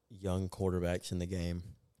young quarterbacks in the game,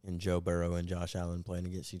 in Joe Burrow and Josh Allen playing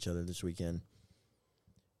against each other this weekend.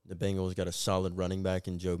 The Bengals got a solid running back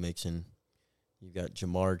in Joe Mixon. You've got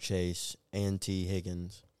Jamar Chase and T.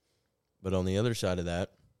 Higgins. But on the other side of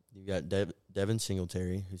that, you've got Devin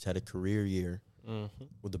Singletary, who's had a career year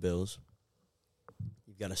with the Bills.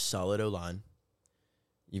 You've got a solid O-line.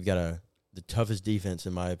 You've got the toughest defense,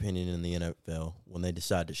 in my opinion, in the NFL when they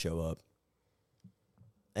decide to show up.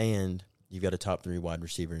 And you've got a top 3 wide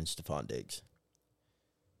receiver in Stephon Diggs.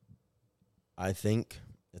 I think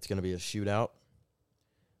it's going to be a shootout.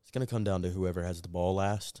 It's going to come down to whoever has the ball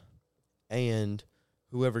last and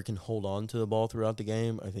whoever can hold on to the ball throughout the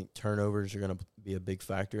game. I think turnovers are going to be a big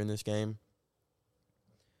factor in this game.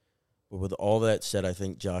 But with all that said, I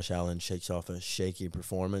think Josh Allen shakes off a shaky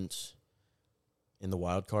performance in the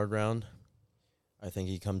wild card round. I think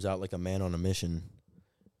he comes out like a man on a mission.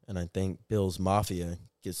 And I think Bills Mafia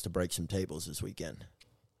gets to break some tables this weekend.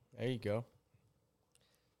 There you go.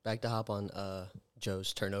 Back to hop on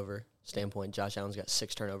Joe's turnover standpoint. Josh Allen's got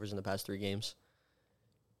 6 turnovers in the past 3 games.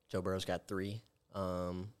 Joe Burrow's got 3.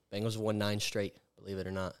 Bengals have won 9 straight, believe it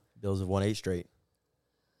or not. Bills have won 8 straight.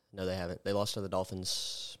 No, they haven't. They lost to the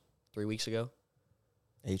Dolphins 3 weeks ago.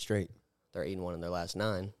 8 straight. They're 8-1 in their last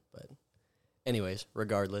 9. But anyways,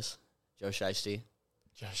 regardless, Joe Shiesty.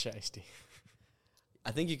 Josh Shiesty.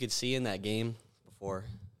 I think you could see in that game before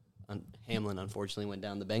Hamlin unfortunately went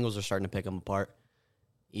down, the Bengals are starting to pick them apart,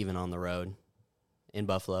 even on the road in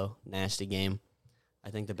Buffalo. Nasty game. I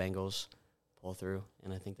think the Bengals pull through,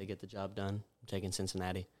 and I think they get the job done. I'm taking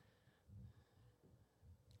Cincinnati.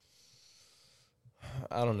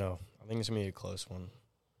 I don't know. I think it's going to be a close one.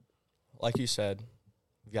 Like you said,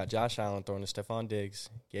 you've got Josh Allen throwing to Stephon Diggs,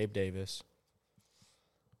 Gabe Davis.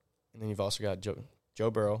 And then you've also got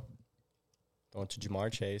Joe Burrow throwing to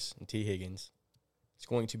Jamar Chase and T. Higgins. It's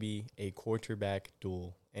going to be a quarterback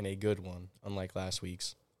duel, and a good one, unlike last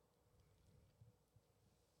week's.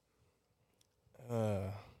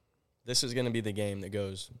 This is going to be the game that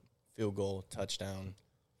goes field goal, touchdown.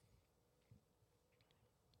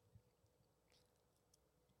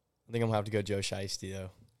 I think I'm going to have to go Joe Shiesty, though.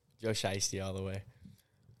 Joe Shiesty all the way.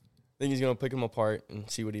 I think he's going to pick him apart and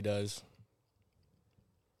see what he does.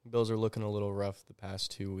 Bills are looking a little rough the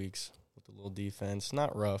past 2 weeks with a little defense.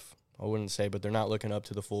 Not rough, I wouldn't say, but they're not looking up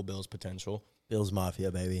to the full Bills potential. Bills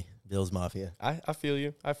Mafia, baby. Bills Mafia. I feel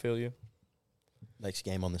you. I feel you. Next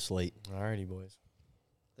game on the slate. Alrighty, boys.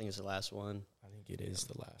 I think it's the last one. I think it is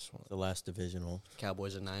the last one. The last divisional.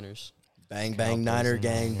 Cowboys and Niners. Bang, Cowboys bang, Niner and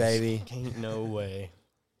gang, Niners. baby. Ain't no way.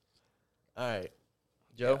 All right.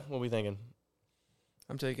 Joe, what we thinking?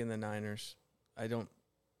 I'm taking the Niners. I didn't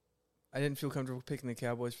feel comfortable picking the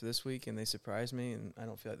Cowboys for this week, and they surprised me, and I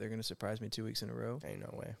don't feel like they're going to surprise me 2 weeks in a row. Ain't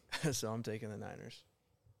no way. So I'm taking the Niners.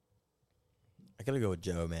 I got to go with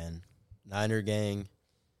Joe, man. Niner gang.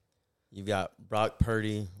 You've got Brock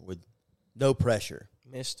Purdy with no pressure.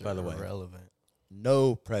 Mr. By the way. Irrelevant.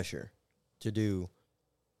 No pressure to do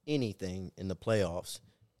anything in the playoffs.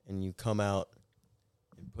 And you come out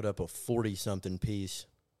and put up a 40-something piece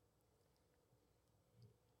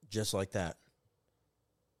just like that.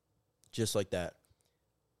 Just like that.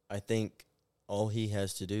 I think all he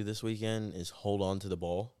has to do this weekend is hold on to the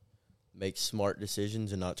ball, make smart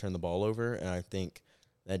decisions, and not turn the ball over. And I think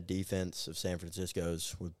that defense of San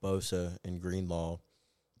Francisco's with Bosa and Greenlaw,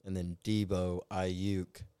 and then Debo,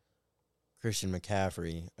 Ayuk, Christian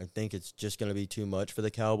McCaffrey, I think it's just going to be too much for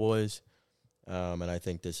the Cowboys. And I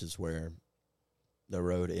think this is where the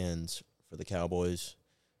road ends for the Cowboys.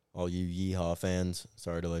 All you Yeehaw fans,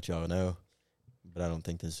 sorry to let y'all know, but I don't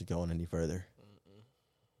think this is going any further.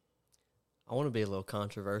 I want to be a little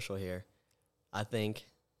controversial here. I think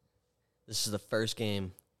this is the first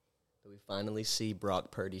game that we finally see Brock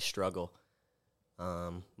Purdy struggle.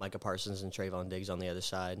 Micah Parsons and Trayvon Diggs on the other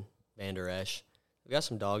side. Van Der Esch. We got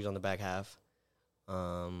some dogs on the back half.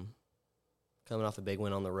 Coming off a big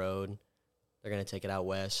win on the road. They're going to take it out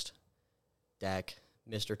west. Dak,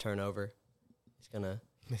 Mr. Turnover. He's going to,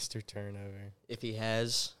 Mr. Turnover. if he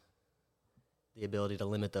has the ability to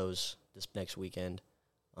limit those this next weekend,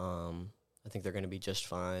 I think they're going to be just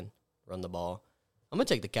fine. Run the ball. I'm going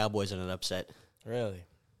to take the Cowboys in an upset. Really?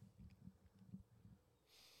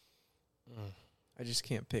 I just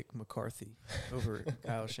can't pick McCarthy over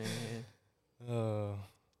Kyle Shanahan.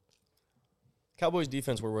 Cowboys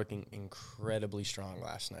defense were working incredibly strong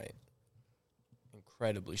last night.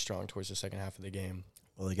 Incredibly strong towards the second half of the game.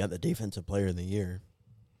 Well, they got the defensive player of the year.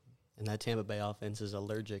 And that Tampa Bay offense is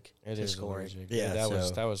allergic It to is scoring. allergic. Yeah,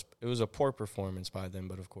 it was a poor performance by them,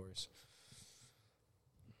 but of course.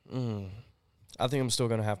 I think I'm still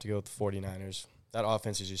going to have to go with the 49ers. That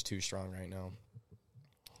offense is just too strong right now.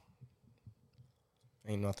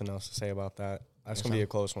 Ain't nothing else to say about that. That's going to be a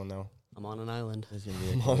close one, though. I'm on an island. It's gonna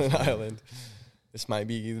be I'm on an island. This might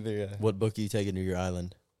be either. What book are you taking to your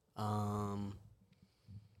island?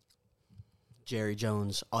 Jerry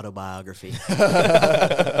Jones' autobiography.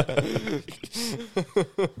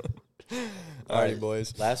 All right,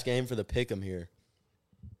 boys. Last game for the pick'em here.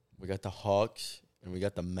 We got the Hawks and we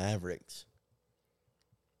got the Mavericks.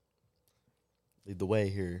 Lead the way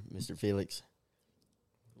here, Mr. Felix.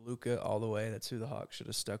 Luka all the way. That's who the Hawks should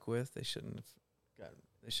have stuck with. They shouldn't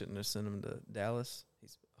have sent him to Dallas.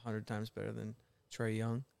 He's 100 times better than Trae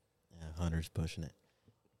Young. Yeah, Hunter's pushing it.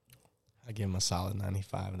 I give him a solid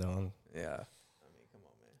 95, though. Yeah. I mean, come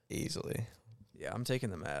on, man. Easily. Yeah, I'm taking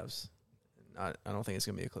the Mavs. I don't think it's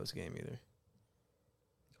going to be a close game either.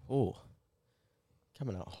 Oh,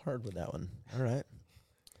 coming out hard with that one. All right.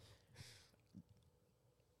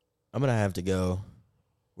 I'm going to have to go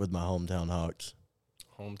with my hometown Hawks.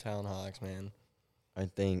 Hometown Hawks, man. I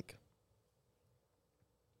think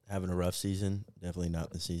having a rough season, definitely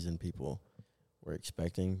not the season people were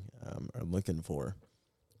expecting or looking for.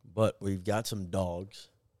 But we've got some dogs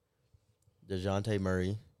DeJounte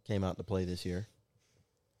Murray came out to play this year.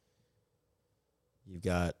 You've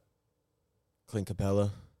got Clint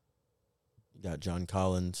Capella. You got John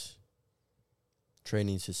Collins. Trey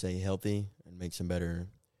needs to stay healthy and make some better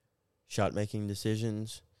shot-making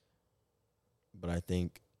decisions. But I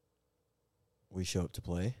think we show up to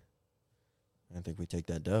play. I think we take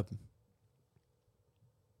that dub.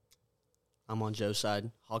 I'm on Joe's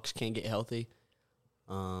side. Hawks can't get healthy.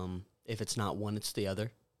 If it's not one, it's the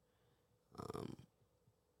other.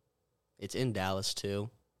 It's in Dallas, too.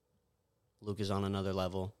 Luke is on another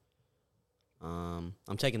level. I'm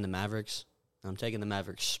taking the Mavericks. I'm taking the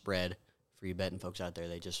Mavericks spread for you betting folks out there.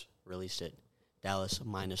 They just released it. Dallas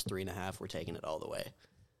minus 3.5. We're taking it all the way.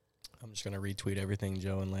 I'm just going to retweet everything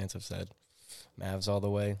Joe and Lance have said. Mavs all the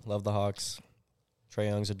way. Love the Hawks. Trae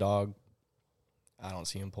Young's a dog. I don't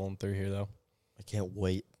see him pulling through here, though. I can't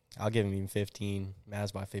wait. I'll give him even 15.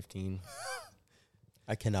 Mavs by 15.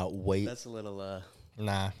 I cannot wait. That's a little...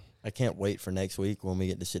 Nah. I can't wait for next week when we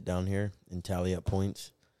get to sit down here and tally up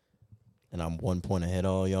points. And I'm 1 point ahead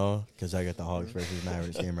of all y'all because I got the Hawks versus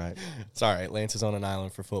Mavericks game right. It's all right. Lance is on an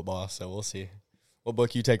island for football, so we'll see. What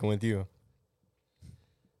book you taking with you?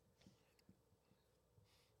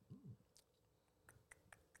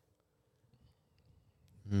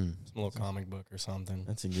 Some little comic book or something.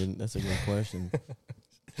 That's a good question.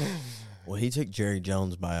 Well, he took Jerry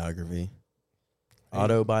Jones' biography.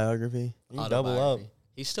 Autobiography? You double up.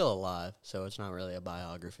 He's still alive, so it's not really a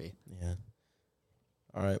biography. Yeah.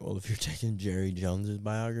 All right, well, if you're taking Jerry Jones'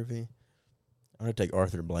 biography, I'm going to take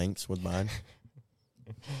Arthur Blanks with mine.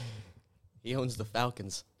 He owns the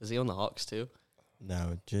Falcons. Does he own the Hawks, too?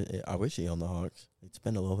 No, I wish he owned the Hawks. He'd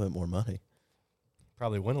spend a little bit more money.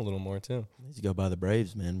 Probably win a little more, too. He needs to go buy the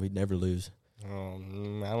Braves, man. We'd never lose. I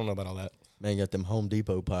don't know about all that. Man, got them Home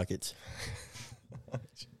Depot pockets.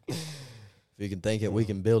 If you can think it, we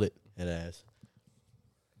can build it. Head ass.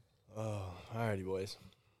 Oh, all righty, boys.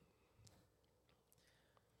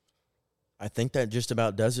 I think that just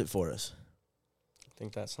about does it for us. I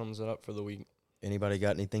think that sums it up for the week. Anybody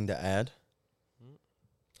got anything to add?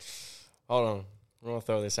 Hold on. I'm going to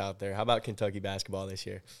throw this out there. How about Kentucky basketball this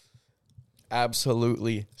year?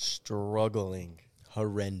 Absolutely struggling.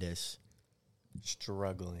 Horrendous.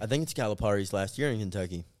 Struggling. I think it's Calipari's last year in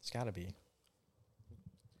Kentucky. It's got to be.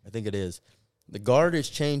 I think it is. The guard is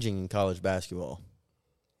changing in college basketball.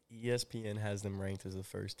 ESPN has them ranked as the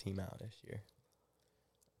first team out this year.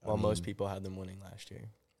 While most people had them winning last year.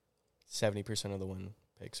 70% of the win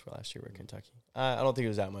picks for last year were Kentucky. I don't think it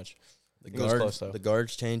was that much. The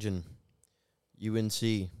guard's changing. UNC,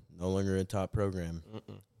 no longer a top program.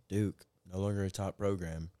 Duke, no longer a top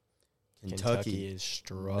program. Kentucky is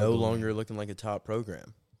struggling. No longer looking like a top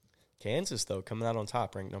program. Kansas, though, coming out on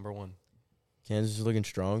top, ranked number 1. Kansas is looking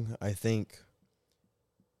strong. I think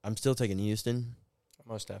I'm still taking Houston.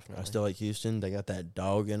 Most definitely. I still like Houston. They got that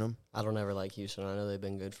dog in them. I don't ever like Houston. I know they've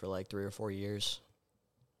been good for like 3 or 4 years.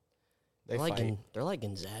 They're like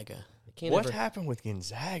Gonzaga. What happened with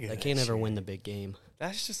Gonzaga? They can't ever win the big game.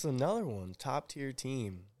 That's just another one. Top-tier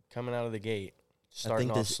team coming out of the gate,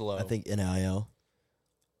 starting off slow. I think NIL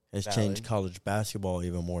has changed college basketball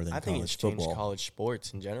even more than college football. I think it's changed college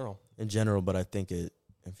sports in general. In general, but I think if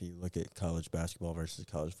you look at college basketball versus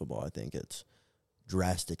college football, I think it's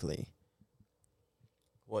drastically.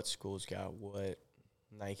 What schools got what?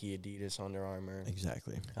 Nike, Adidas, Under Armour.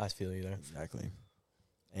 Exactly. I feel you there. Exactly.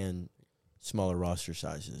 And smaller roster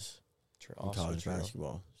sizes in college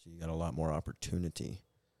basketball. So you got a lot more opportunity.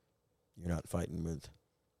 You're not fighting with,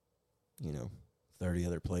 30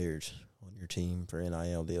 other players on your team for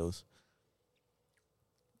NIL deals.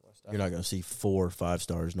 You're not going to see 4 or 5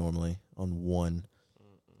 stars normally on one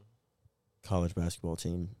college basketball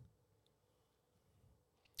team.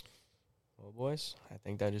 Well, boys, I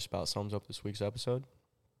think that just about sums up this week's episode.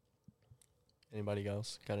 Anybody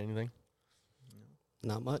else got anything?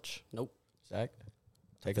 Not much. Nope. Zach,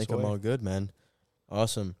 I think I'm all good, man.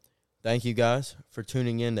 Awesome. Thank you guys for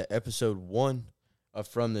tuning in to episode 1 of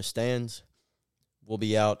From the Stands. We'll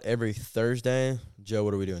be out every Thursday. Joe,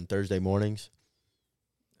 what are we doing? Thursday mornings?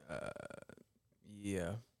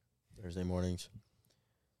 Yeah. Thursday mornings.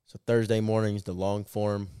 So Thursday mornings, the long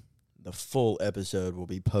form, the full episode will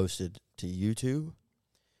be posted to YouTube.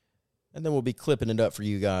 And then we'll be clipping it up for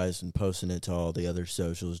you guys and posting it to all the other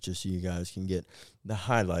socials just so you guys can get the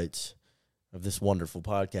highlights of this wonderful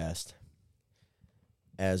podcast.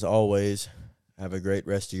 As always, have a great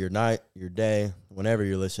rest of your night, your day, whenever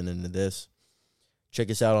you're listening to this.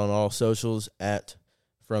 Check us out on all socials at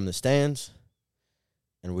From the Stands.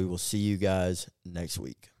 And we will see you guys next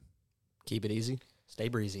week. Keep it easy. Stay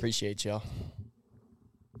breezy. Appreciate y'all.